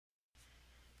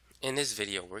In this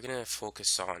video, we're going to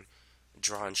focus on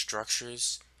drawing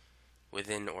structures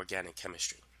within organic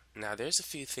chemistry. Now, there's a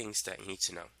few things that you need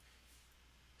to know.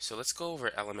 So let's go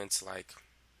over elements like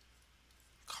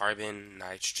carbon,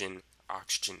 nitrogen,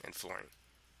 oxygen, and fluorine.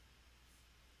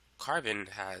 Carbon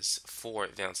has 4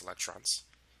 valence electrons,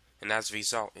 and as a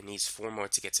result, it needs 4 more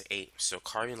to get to 8, so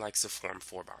carbon likes to form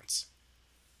 4 bonds.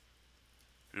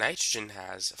 Nitrogen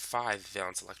has 5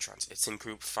 valence electrons. It's in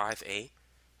group 5A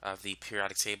of the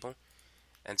periodic table,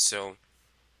 and so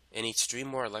it needs 3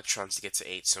 more electrons to get to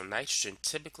 8, so nitrogen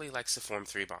typically likes to form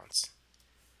 3 bonds.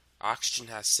 Oxygen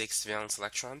has 6 valence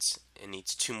electrons. It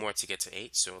needs 2 more to get to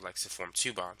 8, so it likes to form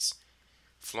 2 bonds.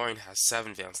 Fluorine has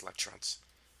 7 valence electrons,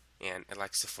 and it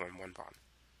likes to form 1 bond.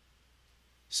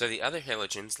 So the other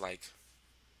halogens like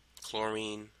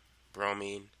chlorine,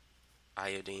 bromine,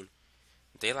 iodine,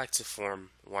 they like to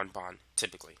form 1 bond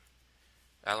typically.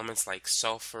 Elements like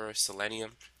sulfur,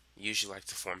 selenium usually like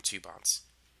to form 2 bonds.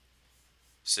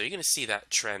 So you're going to see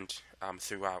that trend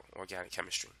throughout organic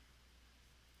chemistry.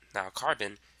 Now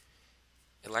carbon,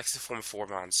 it likes to form 4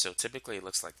 bonds, so typically it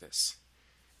looks like this.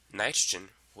 Nitrogen,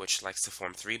 which likes to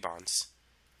form 3 bonds,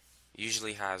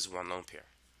 usually has 1 lone pair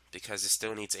because it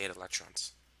still needs 8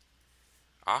 electrons.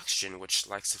 Oxygen, which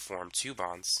likes to form 2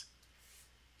 bonds,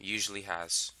 usually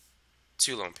has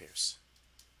 2 lone pairs.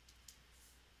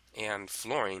 And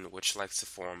fluorine, which likes to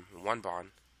form 1 bond,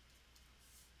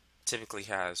 typically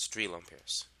has 3 lone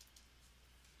pairs.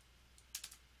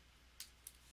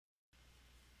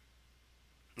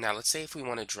 Now let's say if we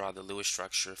want to draw the Lewis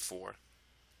structure for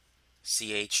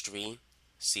CH3,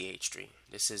 CH3.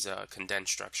 This is a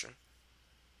condensed structure.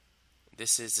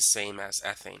 This is the same as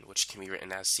ethane, which can be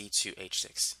written as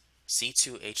C2H6.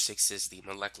 C2H6 is the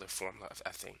molecular formula of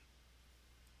ethane.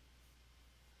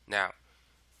 Now,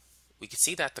 we can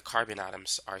see that the carbon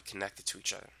atoms are connected to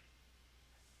each other.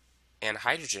 And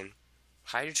hydrogen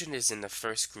is in the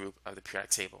first group of the periodic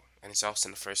table, and it's also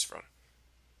in the first row.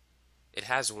 It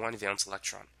has 1 valence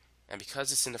electron, and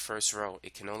because it's in the first row,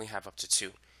 it can only have up to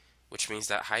 2, which means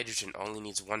that hydrogen only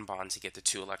needs 1 bond to get the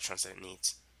 2 electrons that it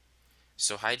needs.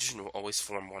 So hydrogen will always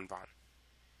form 1 bond.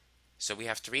 So we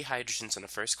have 3 hydrogens on the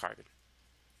first carbon,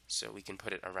 so we can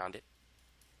put it around it.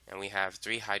 And we have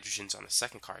 3 hydrogens on the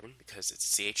second carbon because it's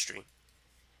CH3.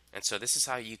 And so this is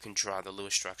how you can draw the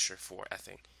Lewis structure for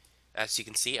ethane. As you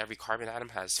can see, every carbon atom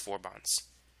has 4 bonds,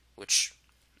 which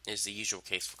is the usual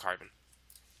case for carbon.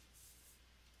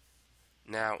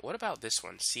 Now, what about this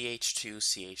one, CH2,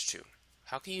 CH2?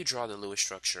 How can you draw the Lewis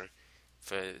structure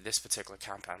for this particular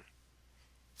compound?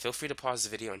 Feel free to pause the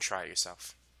video and try it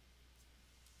yourself.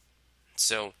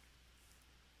 So,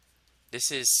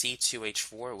 this is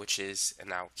C2H4, which is an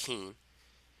alkene.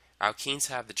 Alkenes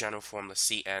have the general formula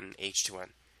CnH2n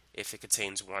if it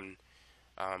contains one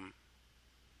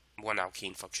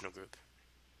alkene functional group.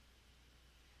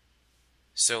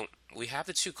 So we have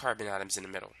the 2 carbon atoms in the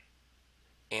middle,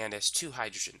 and there's 2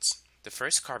 hydrogens. The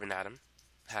first carbon atom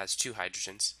has 2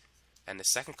 hydrogens, and the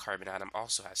second carbon atom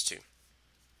also has 2.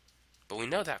 But we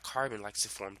know that carbon likes to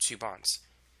form 2 bonds.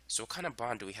 So what kind of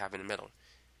bond do we have in the middle?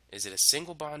 Is it a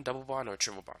single bond, double bond, or a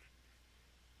triple bond?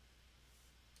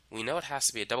 We know it has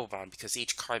to be a double bond because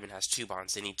each carbon has 2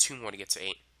 bonds. They need 2 more to get to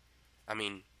 8.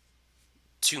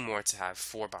 2 more to have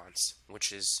 4 bonds,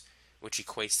 which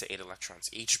equates to 8 electrons.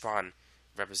 Each bond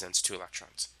represents 2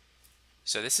 electrons.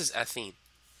 So this is ethene.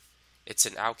 It's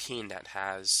an alkene that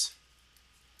has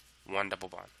 1 double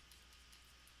bond.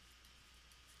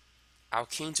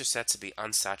 Alkenes are said to be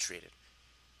unsaturated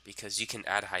because you can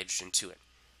add hydrogen to it.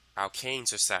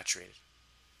 Alkanes are saturated.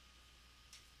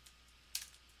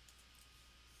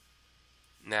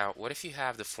 Now, what if you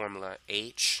have the formula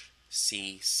HCCH?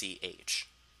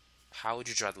 How would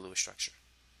you draw the Lewis structure?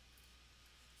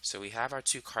 So we have our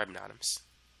 2 carbon atoms.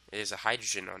 There's a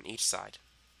hydrogen on each side.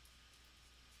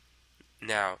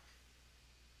 Now,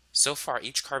 so far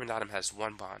each carbon atom has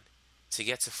 1 bond. To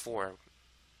get to 4,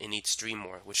 it needs 3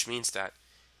 more, which means that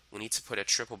we need to put a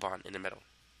triple bond in the middle.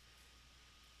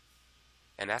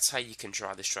 And that's how you can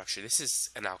draw the structure. This is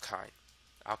an alkyne.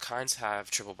 Alkynes have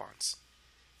triple bonds.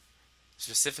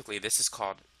 Specifically, this is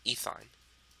called ethyne.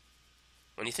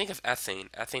 When you think of ethane,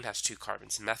 ethane has 2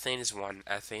 carbons. Methane is 1,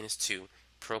 ethane is 2,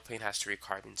 propane has 3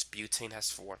 carbons, butane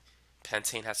has 4,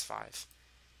 pentane has 5,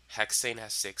 hexane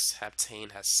has 6,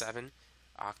 heptane has 7,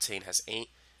 octane has 8,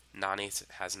 nonane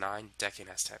has 9, decane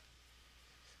has 10.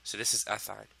 So this is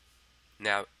ethyne.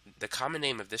 Now, the common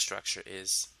name of this structure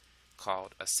is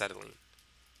called acetylene.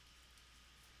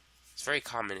 It's very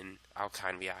common in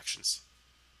alkyne reactions.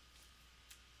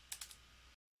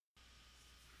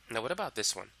 Now what about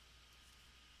this one?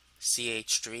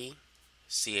 CH3,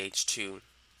 CH2,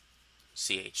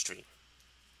 CH3.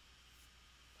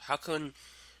 How can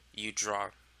you draw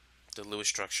the Lewis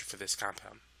structure for this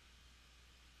compound?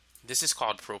 This is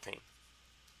called propane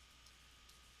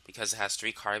because it has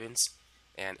 3 carbons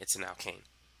and it's an alkane.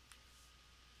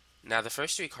 Now the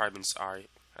first 3 carbons are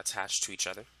attached to each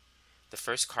other. The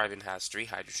first carbon has 3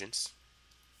 hydrogens.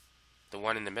 The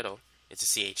one in the middle is a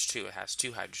CH2, it has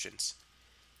 2 hydrogens.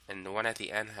 And the one at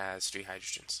the end has 3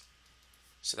 hydrogens.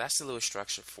 So that's the Lewis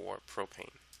structure for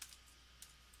propane.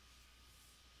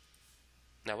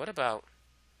 Now what about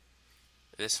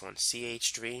this one?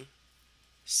 CH3,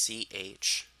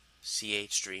 CH,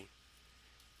 CH3,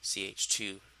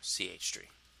 CH2, CH3.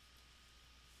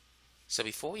 So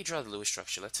before we draw the Lewis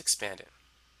structure, let's expand it.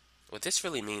 What this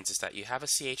really means is that you have a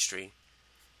CH3,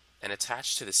 and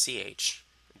attached to the CH,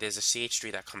 there's a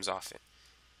CH3 that comes off it.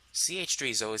 CH3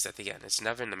 is always at the end, it's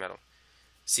never in the middle.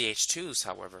 CH2s,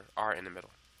 however, are in the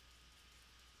middle.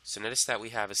 So notice that we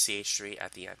have a CH3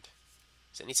 at the end.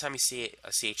 So anytime you see a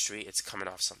CH3, it's coming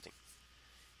off something.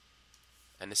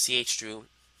 And the CH2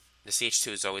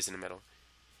 is always in the middle.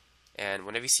 And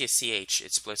whenever you see a CH,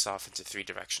 it splits off into 3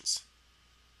 directions.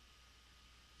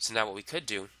 So now what we could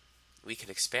do, we could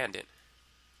expand it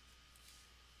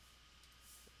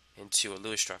into a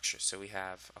Lewis structure. So we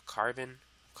have a carbon,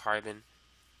 carbon,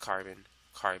 carbon,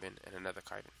 carbon, and another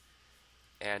carbon.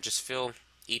 And just fill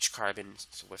each carbon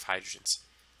with hydrogens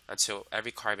until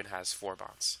every carbon has 4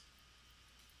 bonds.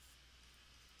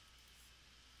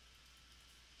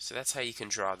 So that's how you can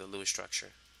draw the Lewis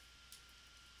structure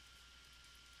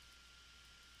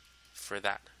for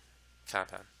that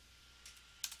compound.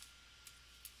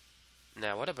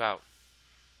 Now what about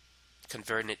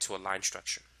converting it to a line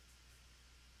structure?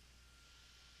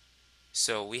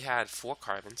 So we had 4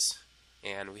 carbons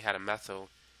and we had a methyl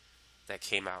that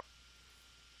came out.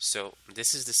 So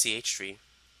this is the CH3,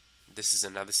 this is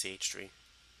another CH3,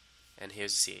 and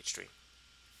here's a CH3.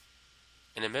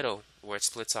 In the middle, where it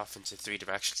splits off into 3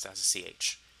 directions, that's a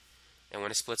CH. And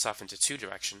when it splits off into 2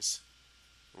 directions,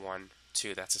 1,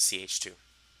 2, that's a CH2.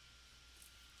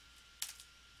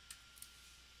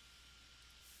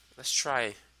 Let's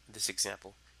try this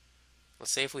example.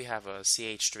 Let's say if we have a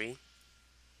CH3,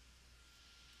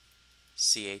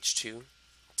 CH2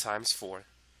 times 4,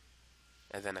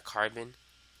 and then a carbon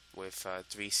with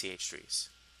 3 CH3s.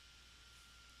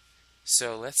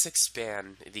 So let's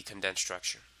expand the condensed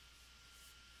structure.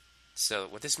 So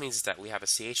what this means is that we have a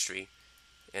CH3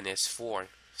 and there's 4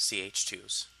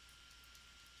 CH2s.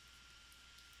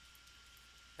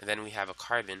 And then we have a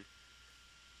carbon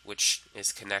which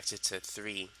is connected to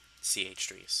 3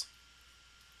 CH3s.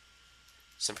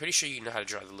 So I'm pretty sure you know how to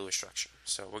draw the Lewis structure.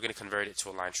 So we're going to convert it to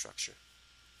a line structure.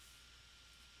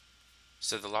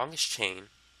 So the longest chain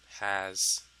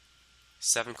has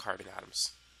 7 carbon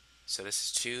atoms. So this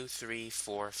is 2, 3,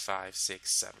 4, 5,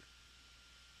 6, 7.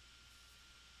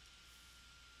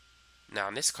 Now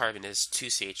on this carbon is 2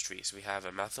 CH3s. We have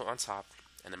a methyl on top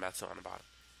and a methyl on the bottom.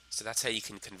 So that's how you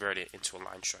can convert it into a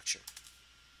line structure.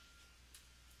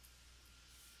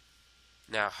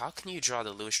 Now how can you draw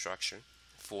the Lewis structure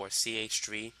for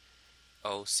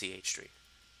CH3OCH3?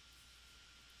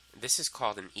 This is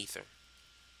called an ether.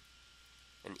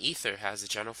 An ether has the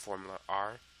general formula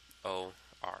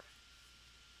ROR.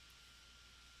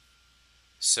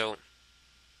 So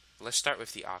let's start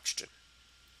with the oxygen.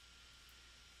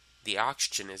 The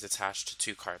oxygen is attached to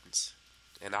 2 carbons,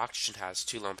 and oxygen has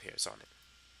 2 lone pairs on it.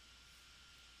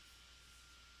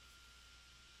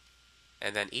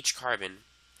 And then each carbon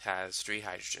has 3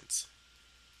 hydrogens.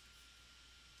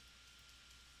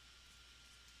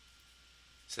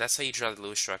 So that's how you draw the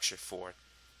Lewis structure for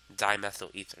dimethyl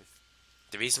ether.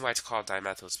 The reason why it's called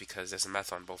dimethyl is because there's a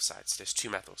methyl on both sides. There's 2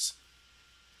 methyls.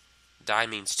 Di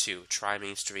means 2, tri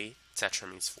means 3, tetra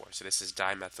means 4. So this is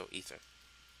dimethyl ether.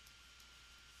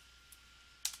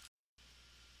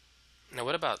 Now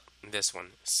what about this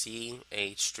one?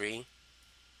 CH3,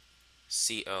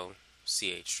 CO,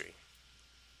 CH3.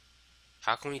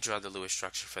 How can we draw the Lewis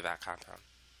structure for that compound?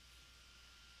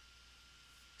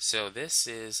 So this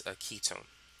is a ketone.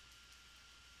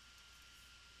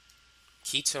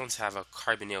 Ketones have a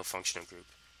carbonyl functional group,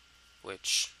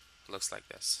 which looks like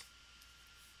this.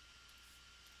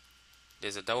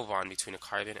 There's a double bond between a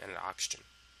carbon and an oxygen.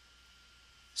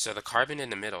 So the carbon in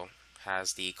the middle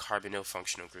has the carbonyl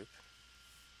functional group.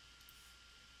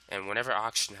 And whenever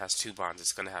oxygen has 2 bonds,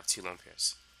 it's going to have 2 lone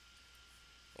pairs.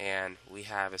 And we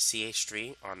have a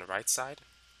CH3 on the right side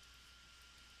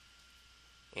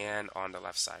and on the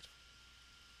left side.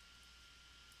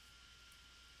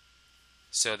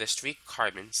 So there's 3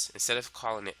 carbons. Instead of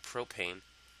calling it propane,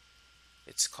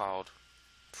 it's called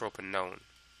propanone.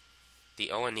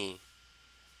 The O and E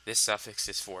This suffix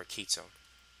is for ketone.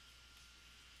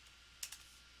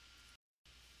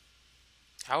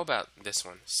 How about this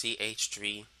one,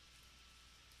 CH3OH?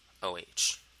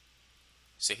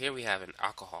 So here we have an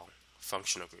alcohol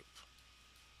functional group.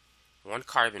 One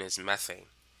carbon is methane,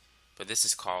 but this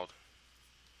is called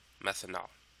methanol.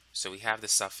 So we have the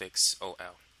suffix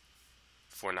OL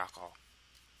for an alcohol.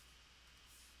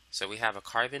 So we have a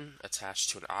carbon attached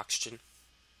to an oxygen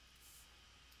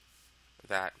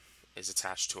that is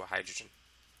attached to a hydrogen.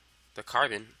 The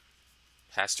carbon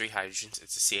has 3 hydrogens,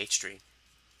 it's a CH3,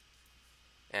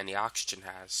 and the oxygen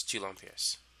has 2 lone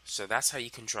pairs. So that's how you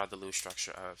can draw the Lewis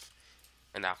structure of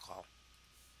an alcohol.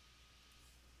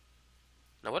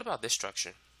 Now what about this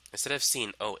structure? Instead of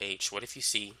seeing OH, what if you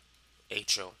see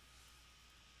HO?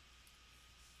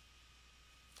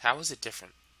 How is it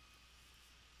different?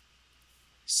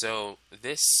 So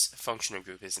this functional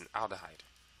group is an aldehyde.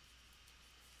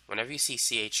 Whenever you see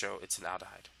CHO, it's an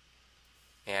aldehyde.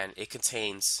 And it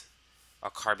contains a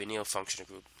carbonyl functional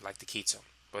group like the ketone.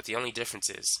 But the only difference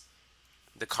is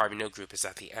the carbonyl group is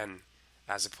at the end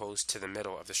as opposed to the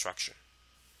middle of the structure.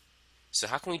 So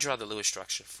how can we draw the Lewis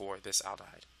structure for this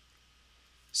aldehyde?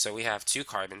 So we have 2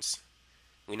 carbons.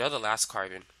 We know the last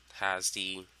carbon has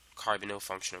the carbonyl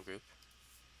functional group.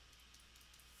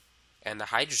 And the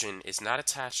hydrogen is not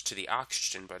attached to the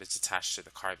oxygen, but it's attached to the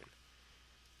carbon.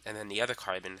 And then the other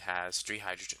carbon has 3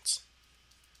 hydrogens.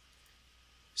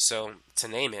 So to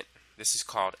name it, this is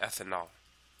called ethanol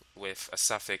with a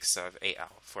suffix of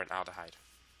al for an aldehyde.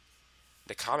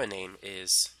 The common name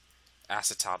is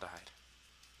acetaldehyde.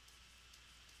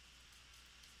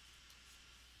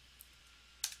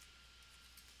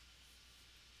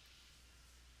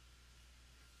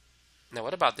 Now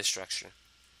what about this structure?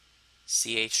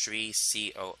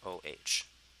 CH3COOH.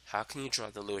 How can you draw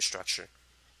the Lewis structure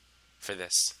for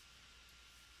this?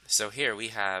 So here we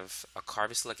have a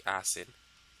carboxylic acid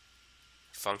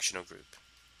functional group.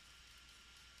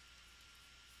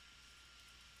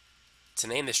 To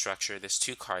name this structure, there's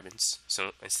 2 carbons,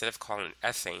 so instead of calling it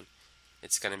ethane,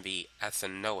 it's going to be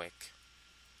ethanoic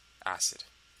acid.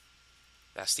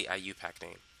 That's the IUPAC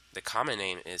name. The common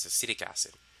name is acetic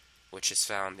acid, which is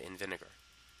found in vinegar.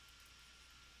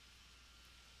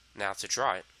 Now to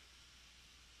draw it,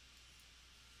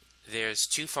 there's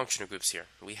 2 functional groups here.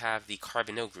 We have the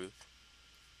carbonyl group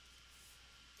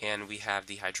and we have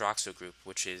the hydroxyl group,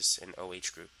 which is an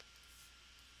OH group,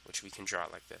 which we can draw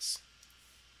it like this.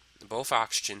 Both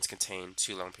oxygens contain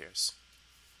 2 lone pairs.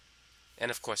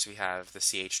 And of course we have the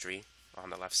CH3 on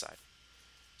the left side.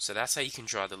 So that's how you can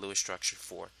draw the Lewis structure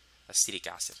for acetic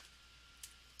acid.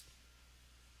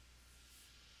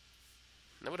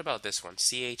 Now what about this one?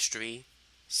 CH3COOCH3.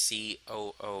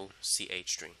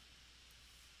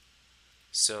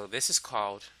 So this is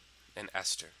called an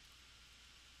ester.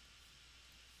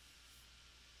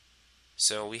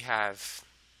 So we have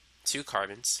 2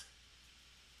 carbons.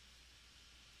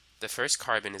 The first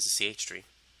carbon is a CH3.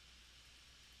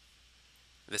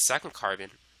 The second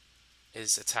carbon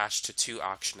is attached to 2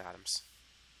 oxygen atoms.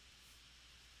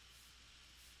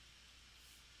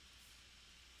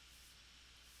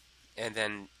 And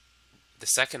then the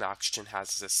second oxygen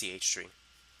has a CH3.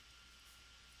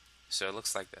 So it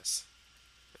looks like this.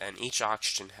 And each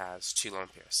oxygen has 2 lone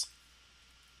pairs.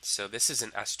 So this is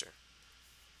an ester.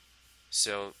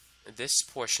 So this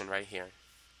portion right here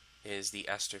is the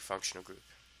ester functional group.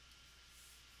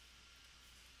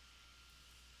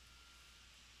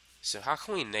 So how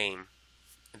can we name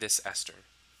this ester?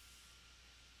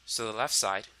 So the left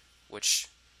side, which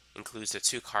includes the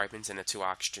 2 carbons and the 2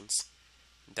 oxygens,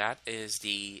 that is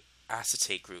the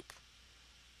acetate group.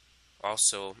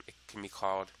 Also, it can be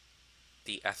called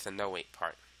the ethanoate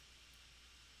part.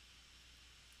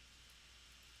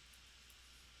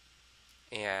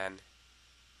 And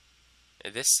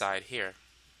this side here,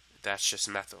 that's just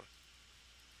methyl.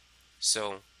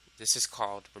 So this is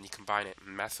called, when you combine it,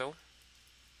 methyl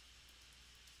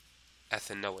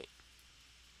ethanoate.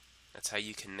 That's how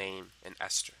you can name an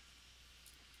ester.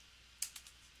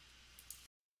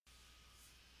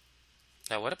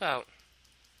 Now what about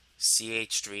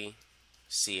CH3,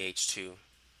 CH2,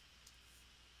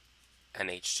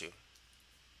 NH2?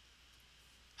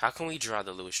 How can we draw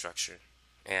the Lewis structure?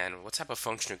 And what type of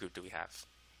functional group do we have?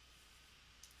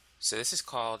 So this is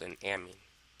called an amine.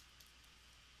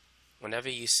 Whenever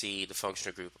you see the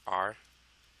functional group R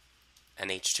and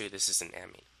H2, this is an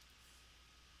amine.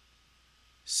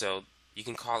 So you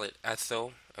can call it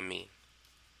ethylamine,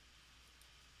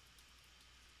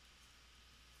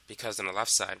 because on the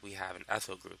left side we have an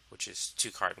ethyl group, which is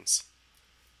 2 carbons.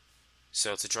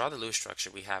 So to draw the Lewis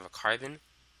structure, we have a carbon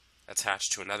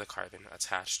attached to another carbon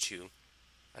attached to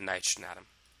a nitrogen atom.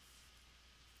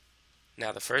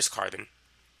 Now the first carbon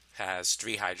has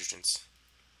 3 hydrogens.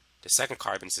 The second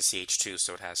carbon is a CH2,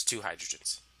 so it has 2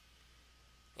 hydrogens.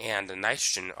 And the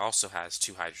nitrogen also has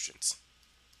 2 hydrogens,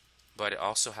 but it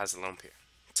also has a lone pair.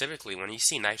 Typically, when you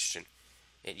see nitrogen,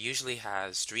 it usually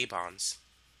has 3 bonds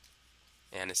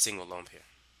and a single lone pair.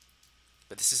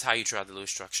 But this is how you draw the Lewis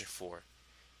structure for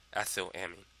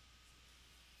ethylamine.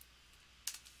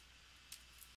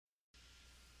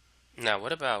 Now,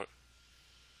 what about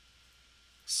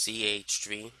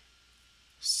CH3,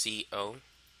 CO,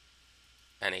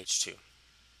 and H2?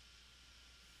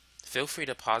 Feel free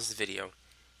to pause the video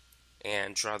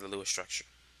and draw the Lewis structure.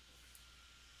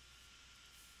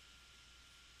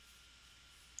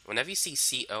 Whenever you see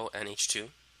CONH2,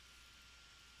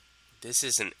 this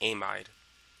is an amide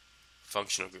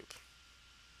functional group.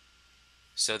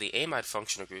 So the amide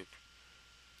functional group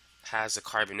has a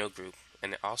carbonyl group,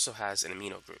 and it also has an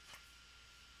amino group.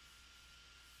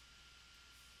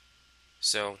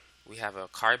 So we have a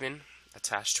carbon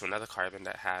attached to another carbon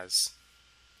that has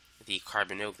the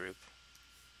carbonyl group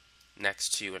next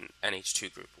to an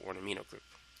NH2 group or an amino group.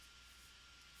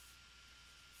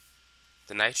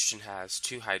 The nitrogen has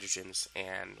 2 hydrogens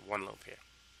and 1 lone pair.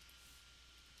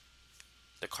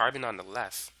 The carbon on the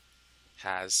left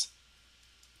has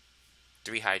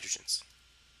 3 hydrogens.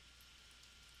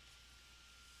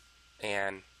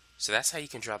 And so that's how you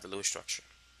can draw the Lewis structure.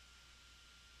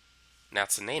 Now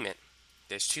to name it,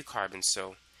 there's 2 carbons,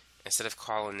 so instead of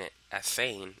calling it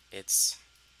ethane, it's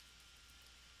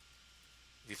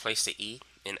replace the E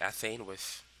in ethane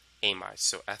with amide,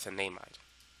 so ethanamide.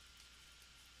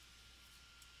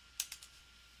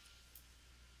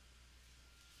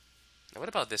 Now what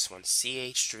about this one,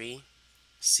 CH3CN?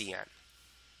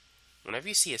 Whenever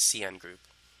you see a CN group,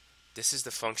 this is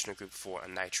the functional group for a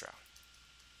nitrile.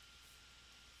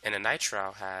 And a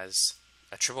nitrile has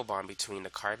a triple bond between the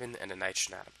carbon and the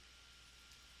nitrogen atom.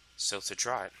 So to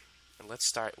draw it, let's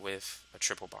start with a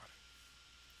triple bond.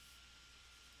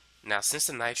 Now since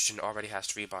the nitrogen already has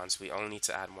 3 bonds, we only need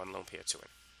to add 1 lone pair to it.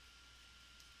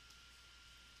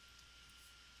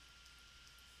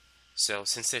 So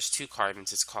since there's 2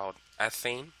 carbons, it's called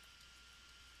ethane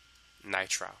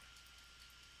nitrile.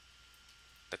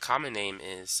 The common name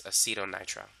is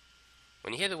acetonitrile.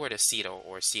 When you hear the word aceto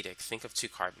or acetic, think of 2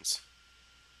 carbons.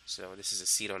 So this is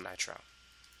acetonitrile.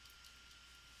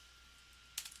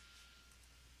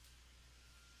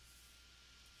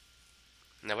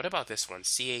 Now what about this one,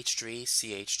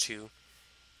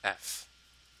 CH3CH2F?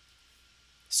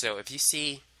 So if you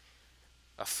see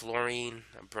a fluorine,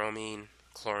 a bromine,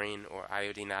 chlorine, or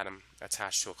iodine atom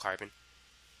attached to a carbon,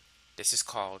 this is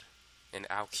called an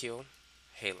alkyl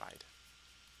halide.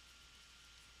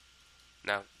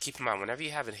 Now keep in mind, whenever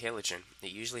you have a halogen,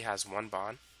 it usually has 1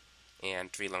 bond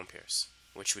and 3 lone pairs,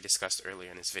 which we discussed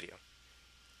earlier in this video.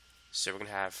 So we're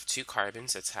going to have 2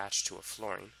 carbons attached to a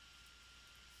fluorine.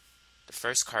 The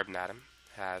first carbon atom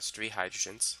has 3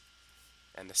 hydrogens,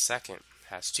 and the second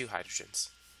has 2 hydrogens.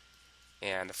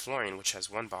 And the fluorine, which has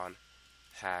 1 bond,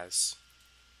 has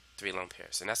 3 lone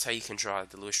pairs. And that's how you can draw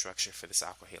the Lewis structure for this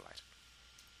alkyl halide.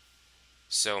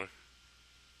 So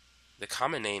the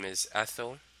common name is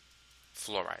ethyl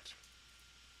fluoride.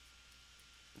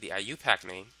 The IUPAC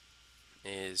name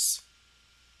is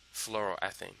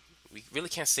fluoroethane. We really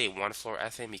can't say 1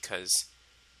 fluoroethane because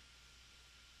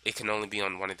it can only be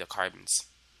on one of the carbons.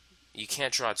 You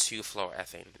can't draw 2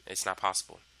 fluoroethane. It's not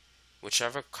possible.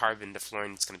 Whichever carbon the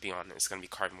fluorine is going to be on, it's going to be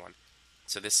carbon 1.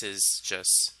 So this is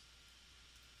just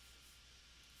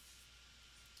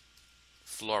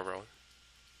fluoroethane.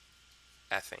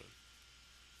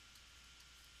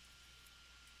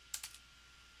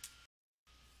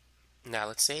 Now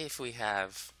let's say if we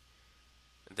have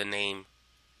the name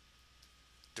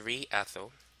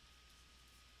 3-ethyl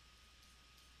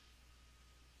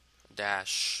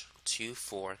dash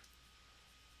 2,4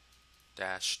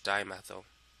 dash dimethyl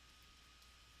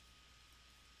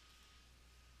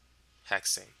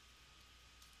hexane.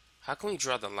 How can we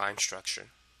draw the line structure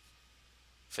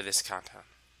for this compound?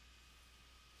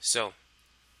 So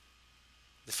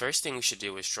the first thing we should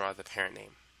do is draw the parent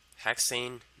name.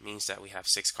 Hexane means that we have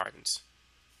 6 carbons.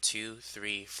 2,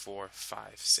 3, 4,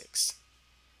 5, 6.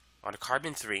 On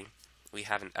carbon 3, we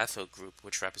have an ethyl group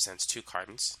which represents 2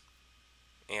 carbons.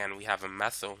 And we have a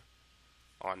methyl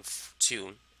on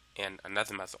 2 and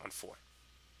another methyl on 4.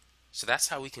 So that's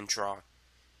how we can draw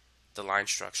the line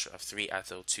structure of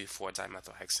 3-ethyl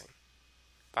 2,4-dimethylhexane.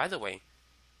 By the way,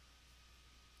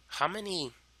 how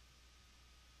many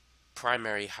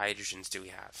primary hydrogens do we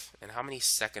have? And how many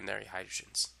secondary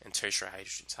hydrogens and tertiary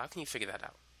hydrogens? How can you figure that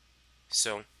out?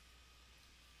 So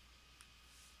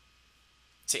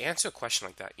To answer a question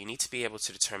like that, you need to be able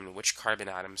to determine which carbon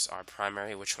atoms are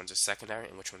primary, which ones are secondary,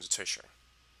 and which ones are tertiary.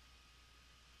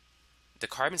 The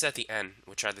carbons at the end,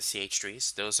 which are the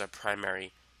CH3s, those are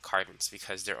primary carbons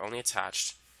because they're only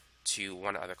attached to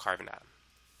one other carbon atom.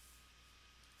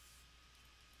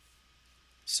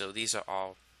 So these are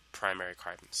all primary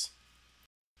carbons.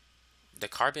 The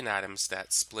carbon atoms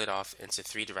that split off into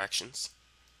three directions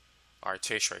are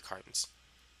tertiary carbons.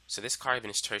 So this carbon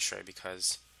is tertiary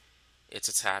because it's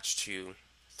attached to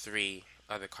three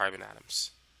other carbon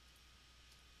atoms.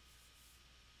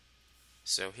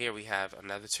 So here we have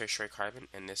another tertiary carbon,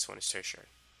 and this one is tertiary.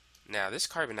 Now this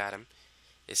carbon atom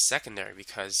is secondary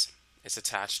because it's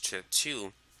attached to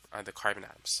two other carbon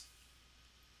atoms.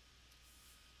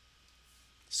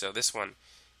 So this one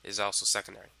is also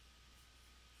secondary.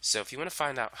 So if you want to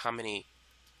find out how many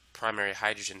primary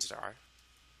hydrogens there are,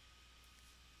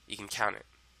 you can count it.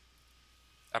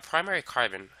 A primary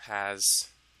carbon has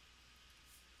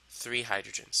 3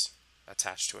 hydrogens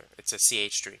attached to it. It's a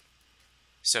CH3.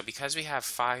 So because we have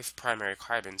 5 primary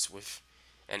carbons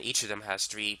and each of them has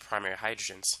 3 primary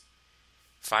hydrogens,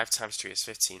 5 times 3 is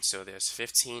 15, so there's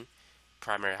 15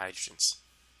 primary hydrogens.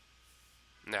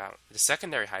 Now, the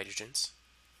secondary hydrogens,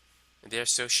 they're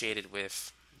associated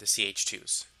with the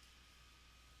CH2s.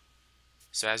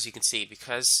 So as you can see,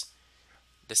 because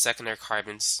the secondary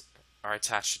carbons are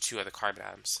attached to 2 other carbon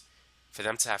atoms, for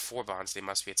them to have 4 bonds, they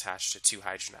must be attached to 2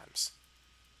 hydrogen atoms.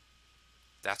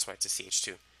 That's why it's a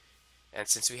CH2. And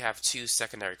since we have 2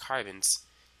 secondary carbons,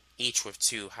 each with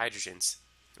 2 hydrogens,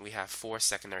 we have 4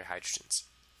 secondary hydrogens.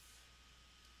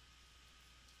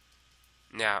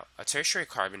 Now, a tertiary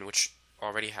carbon, which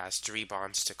already has 3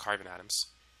 bonds to carbon atoms,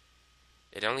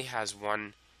 it only has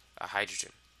 1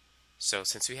 hydrogen. So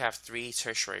since we have 3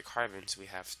 tertiary carbons, we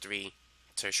have 3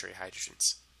 tertiary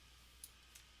hydrogens.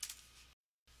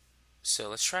 So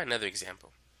let's try another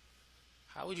example.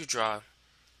 How would you draw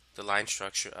the line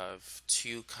structure of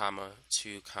 2,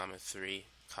 2, 3,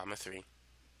 3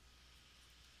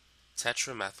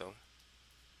 tetramethyl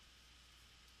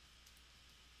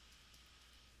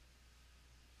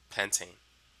pentane?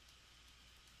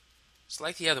 So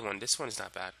like the other one, this one is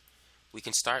not bad. We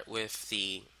can start with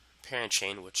the parent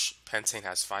chain, which pentane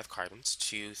has 5 carbons,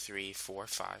 2, 3, 4,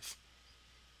 5.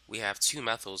 We have 2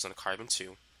 methyls on carbon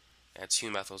 2 and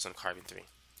 2 methyls on carbon 3.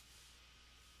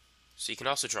 So you can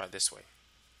also draw it this way.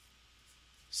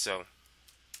 So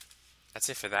that's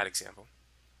it for that example.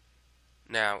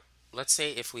 Now let's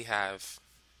say if we have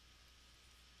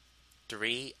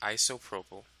 3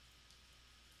 isopropyl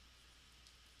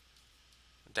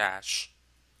dash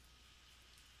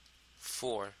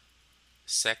 4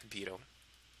 sec-butyl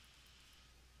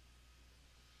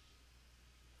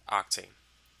octane.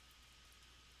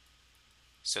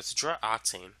 So to draw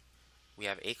octane, we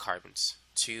have 8 carbons,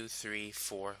 2, 3,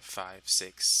 4, 5,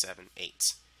 6, 7,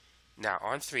 8. Now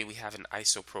on 3 we have an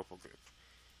isopropyl group.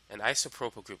 An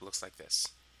isopropyl group looks like this.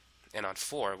 And on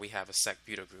 4 we have a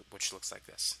sec-butyl group, which looks like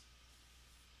this.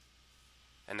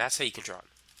 And that's how you can draw it.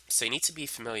 So you need to be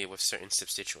familiar with certain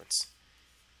substituents.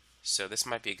 So this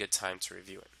might be a good time to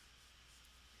review it.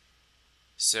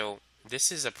 So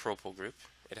this is a propyl group.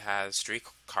 It has 3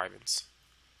 carbons.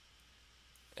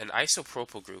 An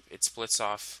isopropyl group, it splits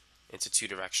off into 2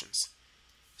 directions.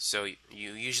 So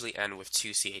you usually end with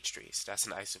 2 CH3s. That's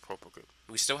an isopropyl group.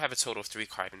 We still have a total of 3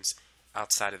 carbons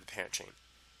outside of the parent chain.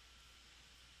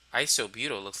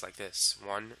 Isobutyl looks like this.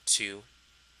 1, 2,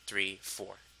 3,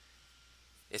 4.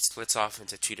 It splits off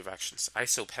into 2 directions.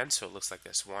 Isopentyl looks like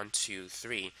this. 1, 2,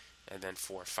 3, and then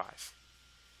 4, 5.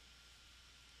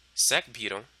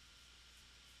 Sec-butyl,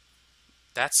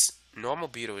 that's normal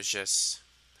butyl is just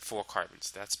 4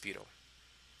 carbons. That's butyl.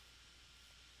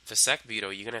 The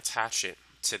sec-butyl, you're going to attach it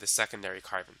to the secondary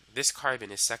carbon. This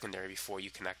carbon is secondary before you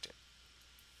connect it.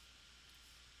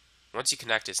 Once you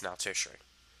connect it, it's now tertiary.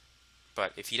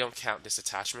 But if you don't count this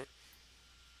attachment,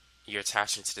 you're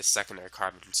attaching to the secondary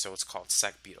carbon, so it's called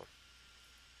sec-butyl.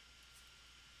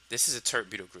 This is a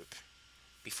tert-butyl group.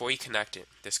 Before you connect it,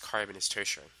 this carbon is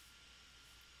tertiary.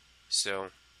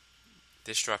 So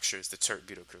this structure is the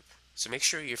tert-butyl group. So make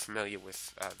sure you're familiar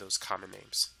with those common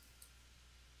names.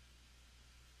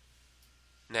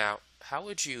 Now, how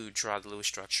would you draw the Lewis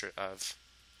structure of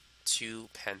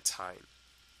 2-pentyne?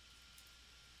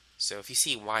 So if you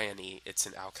see YNE, it's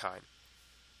an alkyne.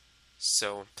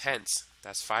 So pent,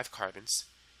 that's 5 carbons.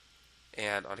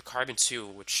 And on carbon 2,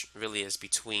 which really is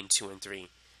between 2 and 3,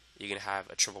 you're going to have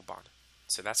a triple bond.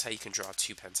 So that's how you can draw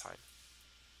 2-pentyne.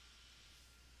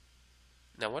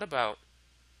 Now what about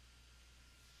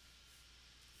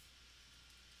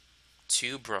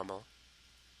 2-bromo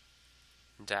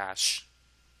dash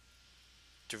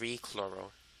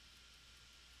 3-chloro,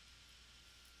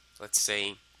 let's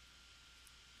say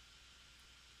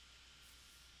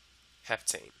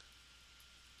heptane.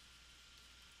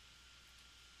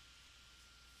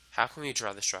 How can we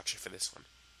draw the structure for this one?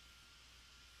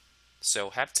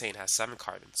 So heptane has 7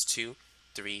 carbons, 2,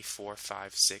 3, 4,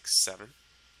 5, 6, 7.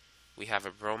 We have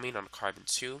a bromine on carbon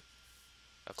 2,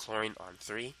 a chlorine on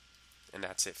 3, and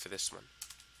that's it for this one.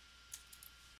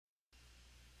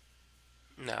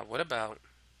 Now, what about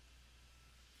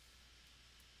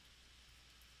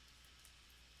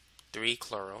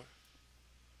 3-chloro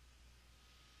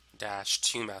dash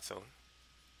 2-methyl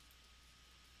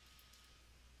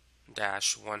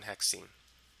dash 1-hexene?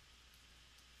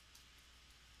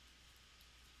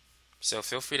 So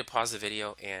feel free to pause the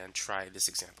video and try this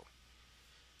example.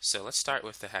 So let's start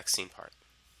with the hexene part.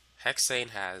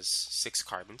 Hexane has 6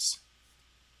 carbons,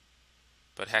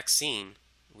 but hexene,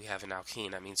 we have an alkene.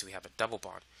 That means we have a double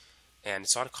bond, and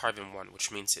it's on carbon 1,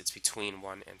 which means it's between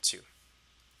 1 and 2.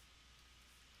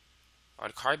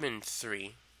 On carbon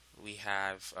 3, we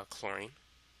have a chlorine,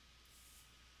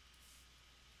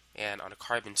 and on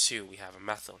carbon 2, we have a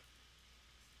methyl.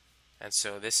 And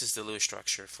so this is the Lewis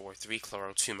structure for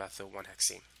 3-chloro, 2-methyl,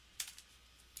 1-hexene.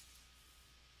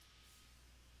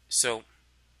 So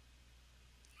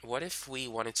what if we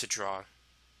wanted to draw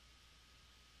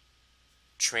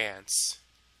trans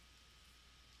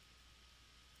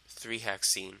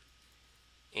 3-hexene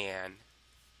and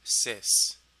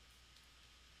cis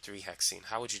 3-hexene?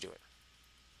 How would you do it?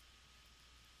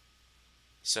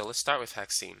 So let's start with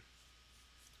hexene,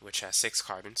 which has 6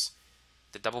 carbons.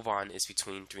 The double bond is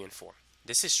between 3 and 4.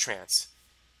 This is trans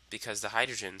because the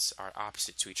hydrogens are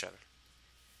opposite to each other.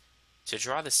 To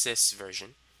draw the cis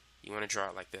version, you want to draw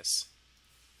it like this.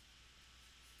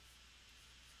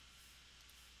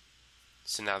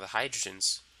 So now the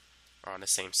hydrogens are on the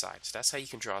same side. So that's how you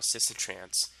can draw cis and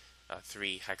trans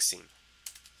 3-hexene.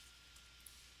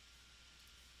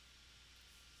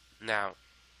 Now,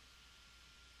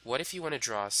 what if you want to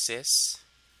draw cis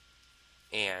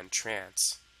and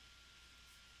trans?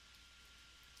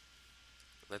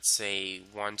 Let's say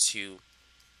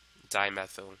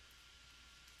 1,2-dimethyl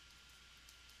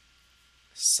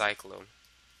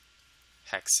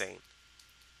cyclohexane.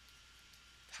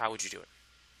 How would you do it?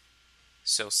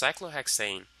 So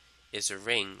cyclohexane is a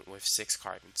ring with 6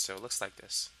 carbons. So it looks like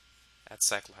this. That's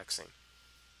cyclohexane.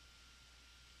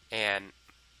 And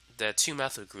the 2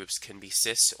 methyl groups can be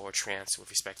cis or trans with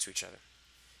respect to each other.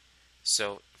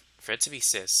 So for it to be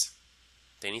cis,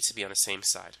 they need to be on the same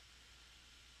side,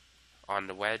 on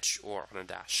the wedge or on a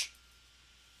dash.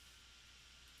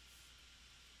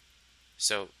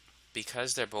 So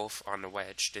because they're both on the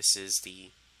wedge, this is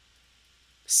the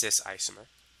cis isomer.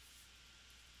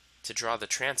 To draw the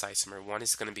trans isomer, one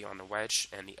is going to be on the wedge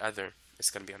and the other is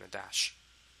going to be on a dash.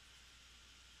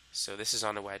 So this is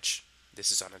on the wedge,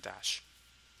 this is on a dash.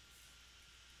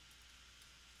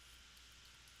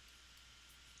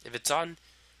 If it's on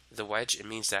the wedge, it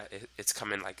means that it's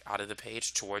coming like out of the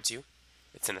page towards you.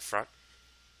 It's in the front.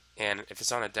 And if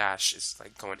it's on a dash, it's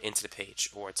like going into the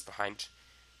page, or it's behind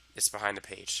the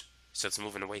page. So it's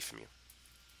moving away from you.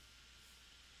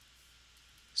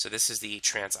 So this is the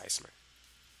trans isomer.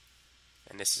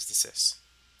 And this is the cis.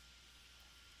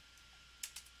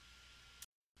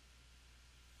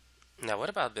 Now what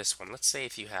about this one? Let's say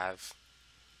if you have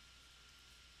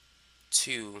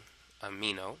 2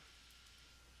 amino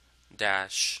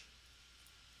dash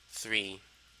 3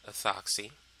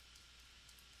 ethoxy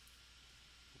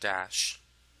dash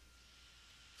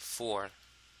 4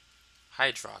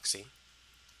 hydroxy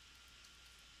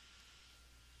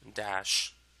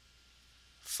dash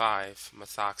 5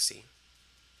 methoxy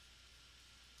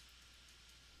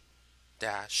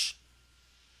dash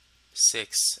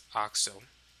 6 oxo,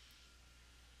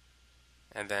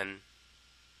 and then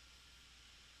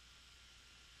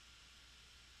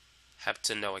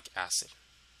heptanoic acid.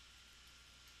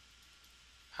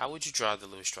 How would you draw the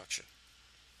Lewis structure?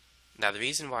 Now the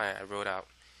reason why I wrote out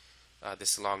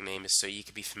this long name is so you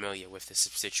could be familiar with the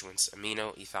substituents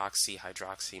amino, ethoxy,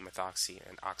 hydroxy, methoxy,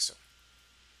 and oxo.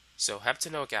 So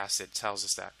heptanoic acid tells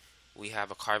us that we have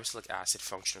a carboxylic acid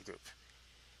functional group,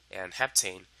 and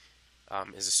heptane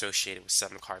is associated with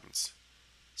 7 carbons.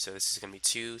 So this is going to be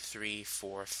 2, 3,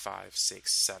 4, 5,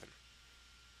 6, 7.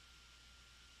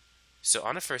 So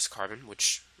on the first carbon,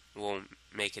 which will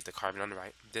make it the carbon on the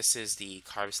right, this is the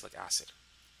carboxylic acid.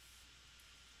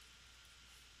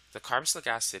 The carboxylic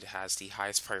acid has the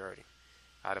highest priority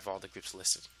out of all the groups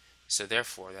listed. So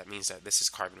therefore, that means that this is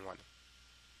carbon 1.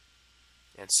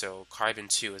 And so carbon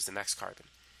 2 is the next carbon.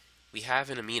 We have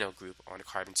an amino group on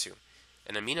carbon 2.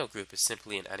 An amino group is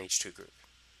simply an NH2 group.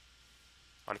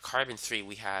 On carbon 3,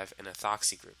 we have an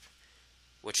ethoxy group,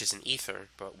 which is an ether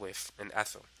but with an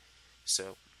ethyl.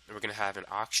 So we're going to have an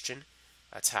oxygen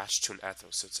attached to an ethyl.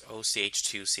 So it's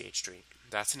OCH2CH3.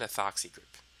 That's an ethoxy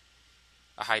group.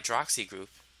 A hydroxy group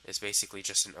is basically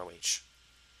just an OH.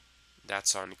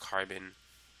 That's on carbon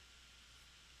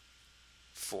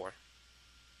 4.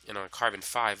 And on carbon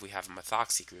 5, we have a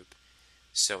methoxy group.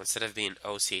 So instead of being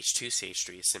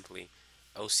OCH2CH3, it's simply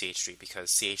OCH3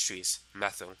 because CH3 is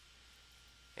methyl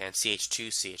and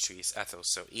CH2CH3 is ethyl.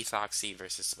 So ethoxy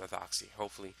versus methoxy.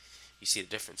 Hopefully you see the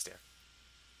difference there.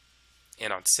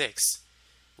 And on 6,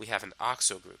 we have an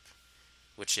oxo group,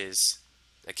 which is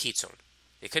a ketone.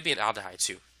 It could be an aldehyde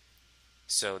too.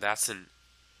 So that's an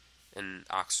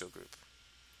oxo group.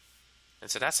 And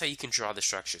so that's how you can draw the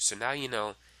structure. So now you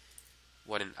know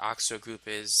what an oxo group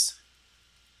is,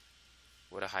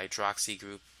 what a hydroxy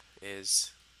group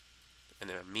is, an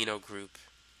amino group,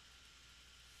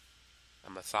 a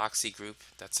methoxy group,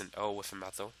 that's an O with a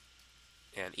methyl,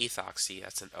 and ethoxy,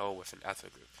 that's an O with an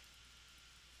ethyl group.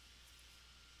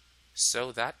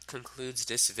 So that concludes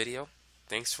this video.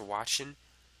 Thanks for watching,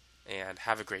 and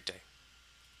have a great day.